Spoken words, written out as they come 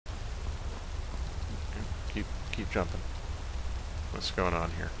keep jumping. What's going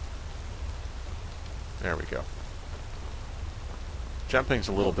on here? There we go. Jumping's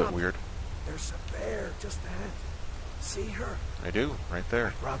a little bit weird. There's a bear just ahead. See her? I do, right there.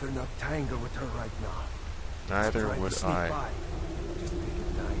 I'd rather not tangle with her right now. Neither Try to would sneak I. by. Just take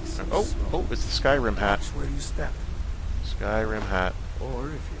it nice and Oh, slow. oh, it's the Skyrim hat. Watch where you step. Skyrim hat. Or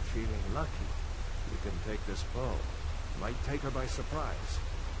if you're feeling lucky, you can take this bow. Might take her by surprise.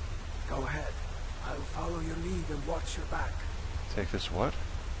 Go ahead. I'll follow your lead and watch your back. Take this what?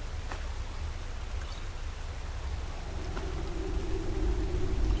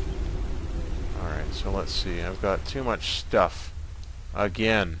 Alright, so let's see. I've got too much stuff.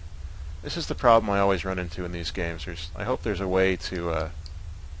 Again. This is the problem I always run into in these games. I hope there's a way to,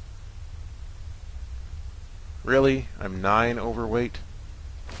 Really? I'm 9 overweight?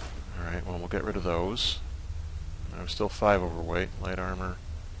 Alright, well, we'll get rid of those. I'm still 5 overweight. Light armor.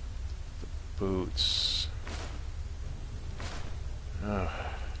 The boots. Ugh.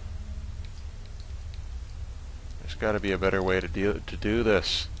 There's got to be a better way to do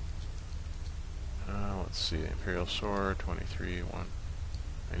this. Let's see. Imperial sword, 23, 1.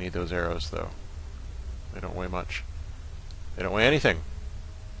 I need those arrows, though. They don't weigh much. They don't weigh anything.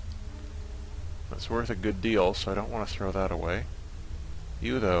 That's worth a good deal, so I don't want to throw that away.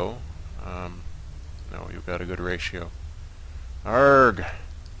 You, though, no, you've got a good ratio. Arrgh!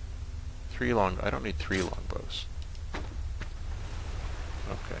 I don't need 3 longbows.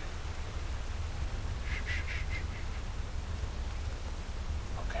 Okay.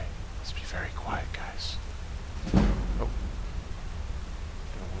 Okay, let's be very quiet, guys. Oh.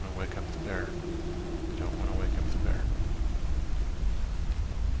 Don't want to wake up the bear. Don't want to wake up the bear.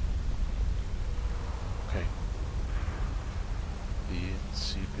 Okay. The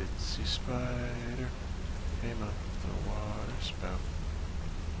itsy bitsy spider came up the water spout.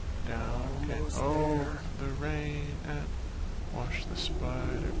 Down came the rain and washed the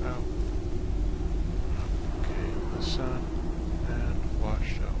spider out. Up came the sun and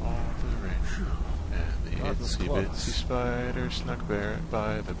washed out all the rain. And the itsy bitsy spider snuck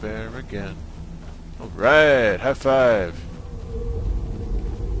by the bear again. Alright, high five!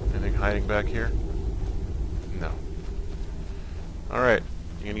 Anything hiding back here? No. Alright,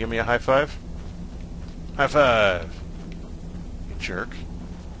 you gonna give me a high five? High five! You jerk.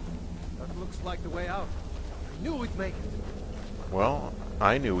 That looks like the way out. I knew we'd make it. Well,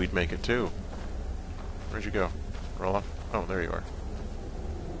 I knew we'd make it too. Where'd you go? Roll off? Oh, there you are.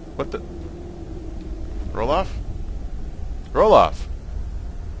 What the? Roll off? Roll off!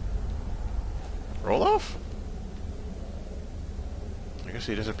 Roll off? I guess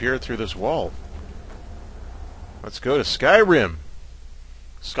he disappeared through this wall. Let's go to Skyrim!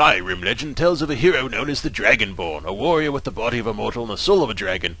 Skyrim legend tells of a hero known as the Dragonborn, a warrior with the body of a mortal and the soul of a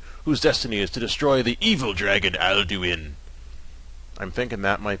dragon, whose destiny is to destroy the evil dragon Alduin. I'm thinking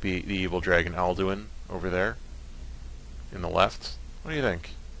that might be the evil dragon Alduin, over there, in the left. What do you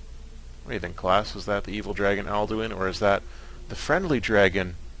think? What do you think, class? Is that the evil dragon Alduin, or is that the friendly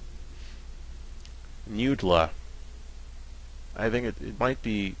dragon Nudla? I think it might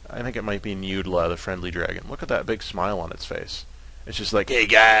be Nudla, the friendly dragon. Look at that big smile on its face. It's just like, hey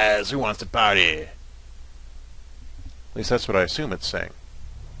guys, who wants to party? At least that's what I assume it's saying.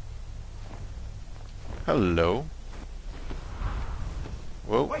 Hello.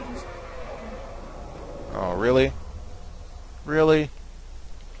 Whoa. Wait. Oh, really? Really?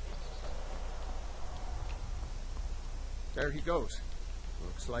 There he goes.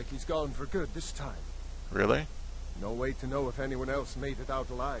 Looks like he's gone for good this time. Really? No way to know if anyone else made it out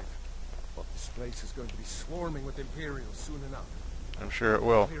alive. But this place is going to be swarming with Imperials soon enough. I'm sure it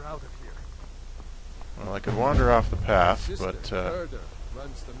will. Clear out of here. Well, I could wander off the path, Sister, but, Herder,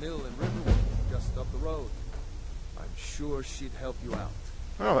 runs the mill in Riverwood, just up the road. I'm sure she'd help you out.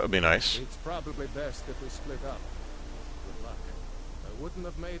 oh, that would be nice. It's probably best if we split up. Good luck. I wouldn't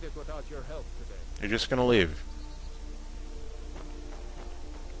have made it without your help today. You're just gonna leave.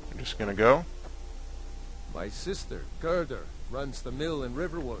 You're just gonna go? My sister, Gerder, runs the mill in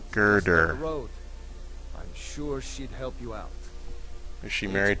Riverwood, Gerder. just up the road. I'm sure she'd help you out. Is she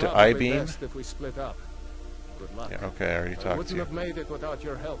married to It's probably I-Beam? best if we split up. Good luck. Yeah, okay, I already I talked wouldn't to you. have made it without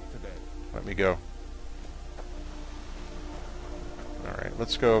your help today. Let me go. Alright,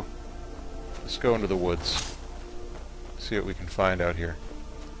 let's go. Let's go into the woods. See what we can find out here.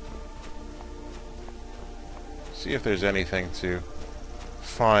 See if there's anything to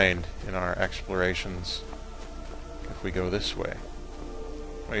find in our explorations if we go this way.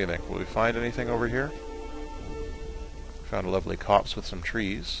 What do you think? Will we find anything over here? Found a lovely copse with some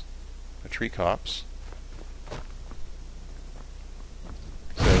trees. A tree copse.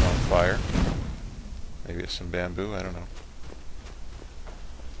 Set it on fire. Maybe it's some bamboo, I don't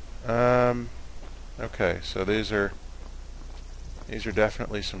know. Okay, so these are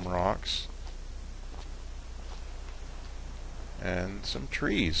definitely some rocks. And some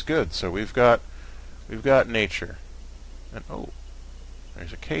trees. Good. So we've got nature. And oh,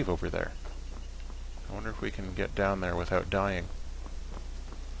 there's a cave over there. I wonder if we can get down there without dying.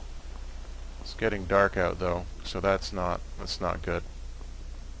 It's getting dark out though, so that's not good.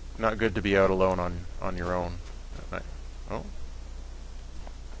 Not good to be out alone on your own at night. Oh.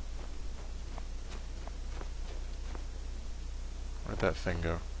 Where'd that thing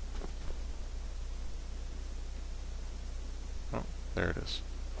go? Oh, there it is.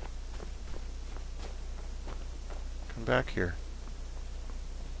 Come back here.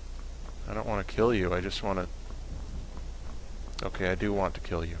 I don't want to kill you, I just want to... Okay, I do want to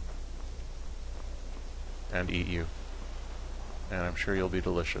kill you. And eat you. And I'm sure you'll be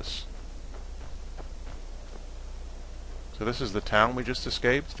delicious. So this is the town we just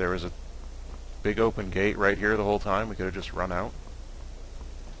escaped. There was a big open gate right here the whole time. We could have just run out.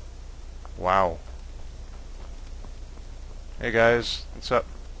 Wow. Hey guys, what's up?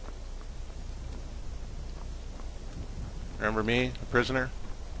 Remember me, a prisoner?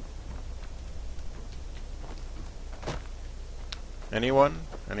 Anyone?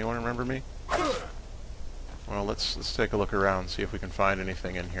 Anyone remember me? Well, let's take a look around, see if we can find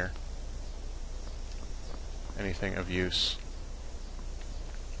anything in here. Anything of use.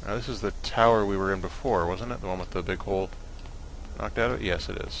 Now this is the tower we were in before, wasn't it? The one with the big hole knocked out of it? Yes,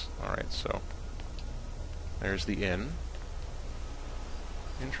 it is. Alright, so there's the inn.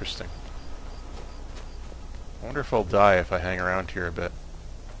 Interesting. I wonder if I'll die if I hang around here a bit.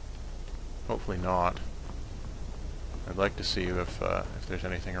 Hopefully not. I'd like to see if there's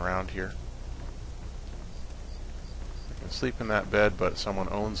anything around here. I can sleep in that bed, but someone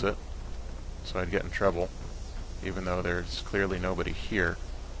owns it, so I'd get in trouble, even though there's clearly nobody here.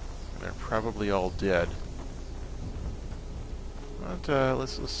 And they're probably all dead. But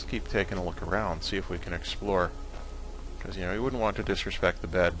let's keep taking a look around, see if we can explore. Because, you know, you wouldn't want to disrespect the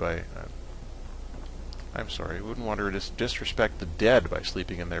bed by... I'm sorry, you wouldn't want to disrespect the dead by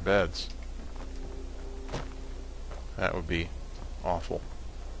sleeping in their beds. That would be awful.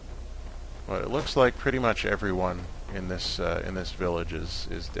 But it looks like pretty much everyone in this village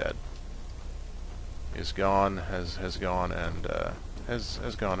is dead. Is gone, has gone and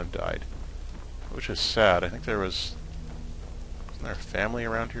has gone and died, which is sad. I think wasn't there a family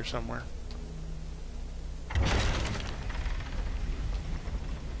around here somewhere?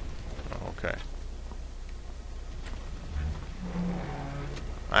 Oh, okay.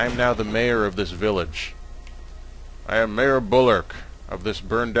 I am now the mayor of this village. I am Mayor Bullock of this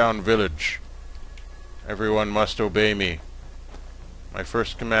burned-down village. Everyone must obey me. My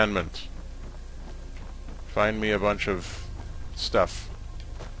first commandment. Find me a bunch of stuff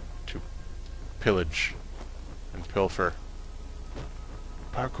to pillage and pilfer.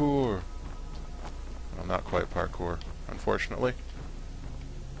 Parkour! Well, not quite parkour, unfortunately.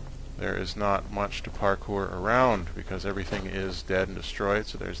 There is not much to parkour around because everything is dead and destroyed,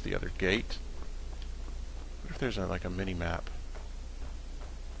 so there's the other gate. What if there's like a mini-map?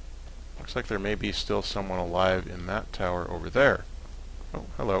 Looks like there may be still someone alive in that tower over there. Oh,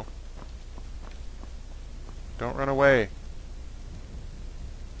 hello. Don't run away.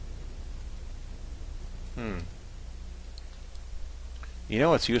 You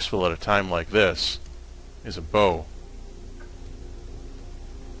know what's useful at a time like this is a bow.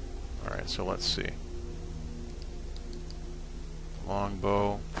 Alright, so let's see. Long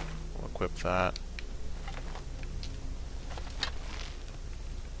bow. We'll equip that.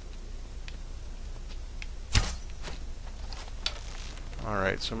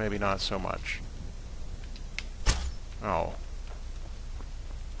 Alright, so maybe not so much. Oh.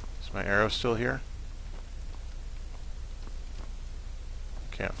 Is my arrow still here?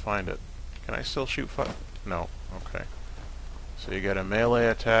 Can't find it. Can I still shoot fire? No. Okay. So you get a melee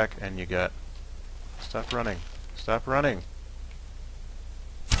attack and you get... Stop running. Stop running.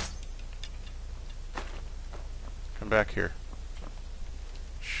 Come back here.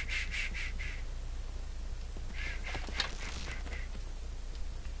 Shh, shh, shh, shh, shh.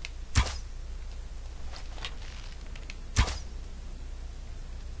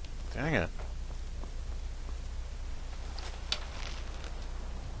 Dang it.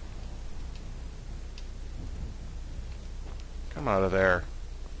 Come out of there.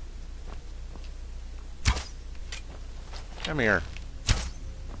 Come here.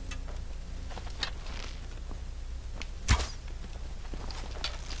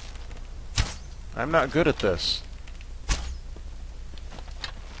 I'm not good at this.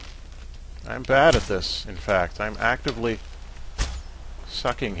 I'm bad at this, in fact. I'm actively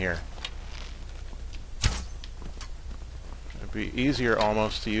sucking here. It'd be easier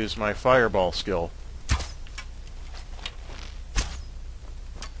almost to use my fireball skill.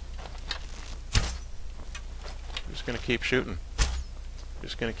 Just gonna keep shooting.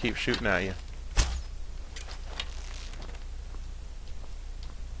 Just gonna keep shooting at you.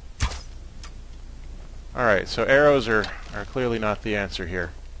 Alright, so arrows are clearly not the answer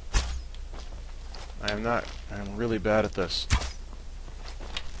here. I'm really bad at this.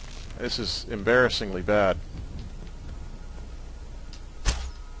 This is embarrassingly bad.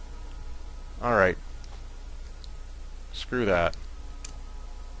 Alright. Screw that.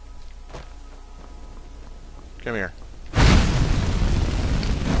 Come here.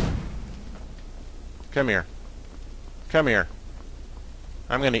 Come here. Come here.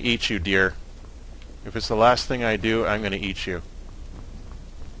 I'm gonna eat you, dear. If it's the last thing I do, I'm gonna eat you.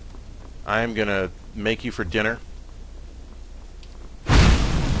 I'm gonna make you for dinner.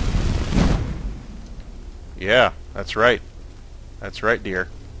 Yeah, that's right. That's right, dear.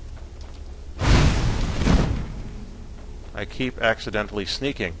 I keep accidentally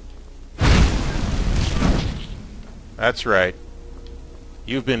sneaking. That's right.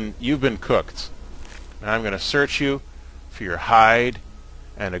 You've been cooked. Now I'm going to search you for your hide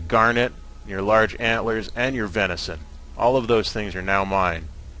and a garnet, your large antlers, and your venison. All of those things are now mine.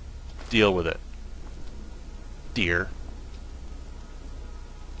 Deal with it, dear.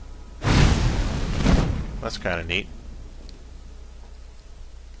 That's kind of neat.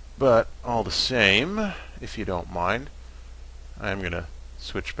 But all the same, if you don't mind, I'm going to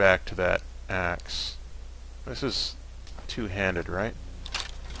switch back to that axe. This is two-handed, right?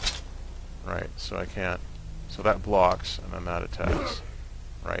 Right, so I can't. So that blocks, and then that attacks.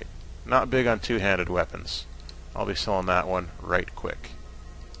 Right. Not big on two-handed weapons. I'll be selling that one right quick.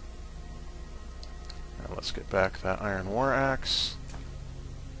 Now let's get back that iron war axe.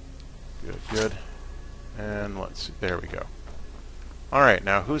 Good, good. And let's see. There we go. Alright,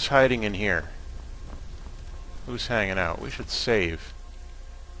 now who's hiding in here? Who's hanging out? We should save.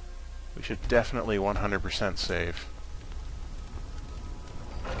 We should definitely 100% save.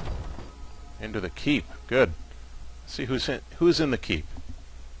 Into the keep. Good. Let's see who's in the keep.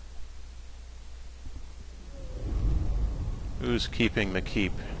 Who's keeping the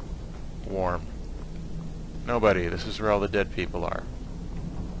keep warm? Nobody. This is where all the dead people are.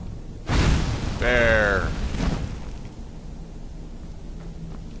 Bear.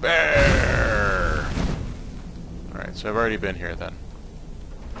 Bear. Alright, so I've already been here then.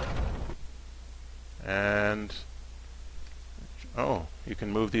 And oh, you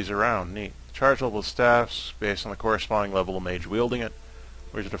can move these around. Neat. Charge level staffs based on the corresponding level of mage wielding it.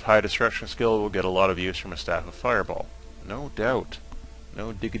 Wizard of high destruction skill will get a lot of use from a staff of fireball. No doubt.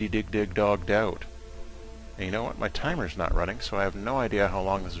 No diggity dig dig dog doubt. And you know what? My timer's not running, so I have no idea how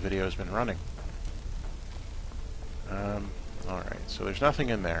long this video has been running. Alright, so there's nothing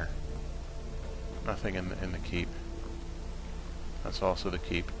in there. Nothing in the keep. That's also the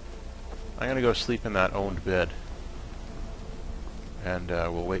keep. I'm gonna go sleep in that owned bed. And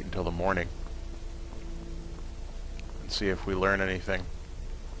we'll wait until the morning. And see if we learn anything.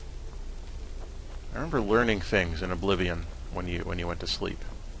 I remember learning things in Oblivion when you went to sleep.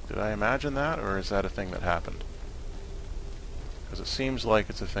 Did I imagine that, or is that a thing that happened? Because it seems like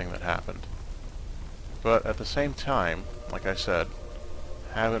it's a thing that happened. But at the same time, like I said,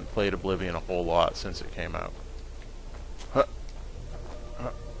 haven't played Oblivion a whole lot since it came out. Huh.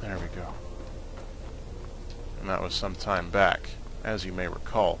 There we go. And that was some time back, as you may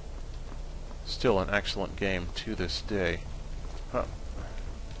recall. Still an excellent game to this day. Huh.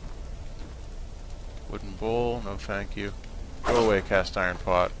 Wooden bowl, no thank you. Go away, cast iron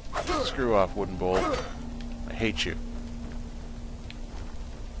pot. Screw off, wooden bowl. I hate you.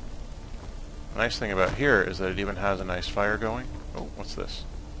 The nice thing about here is that it even has a nice fire going. Oh, what's this?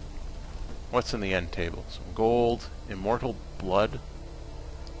 What's in the end table? Some gold, immortal blood,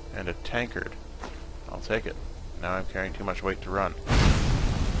 and a tankard. I'll take it. Now I'm carrying too much weight to run.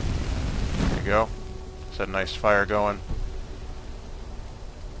 There you go. Set a nice fire going.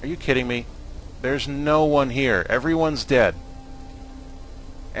 Are you kidding me? There's no one here. Everyone's dead.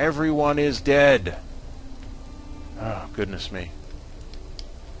 Everyone is dead. Oh, goodness me.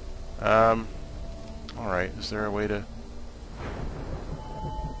 Alright, is there a way to...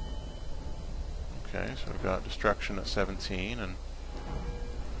 Okay, so we've got destruction at 17 and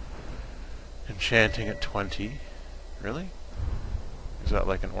enchanting at 20. Really? Is that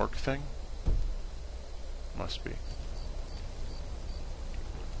like an orc thing? Must be.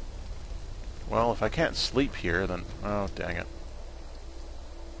 Well, if I can't sleep here, then... Oh, dang it.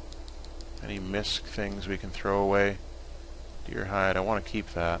 Any misc things we can throw away? Deer hide, I want to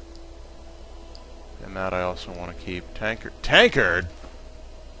keep that. And that I also want to keep. Tankard?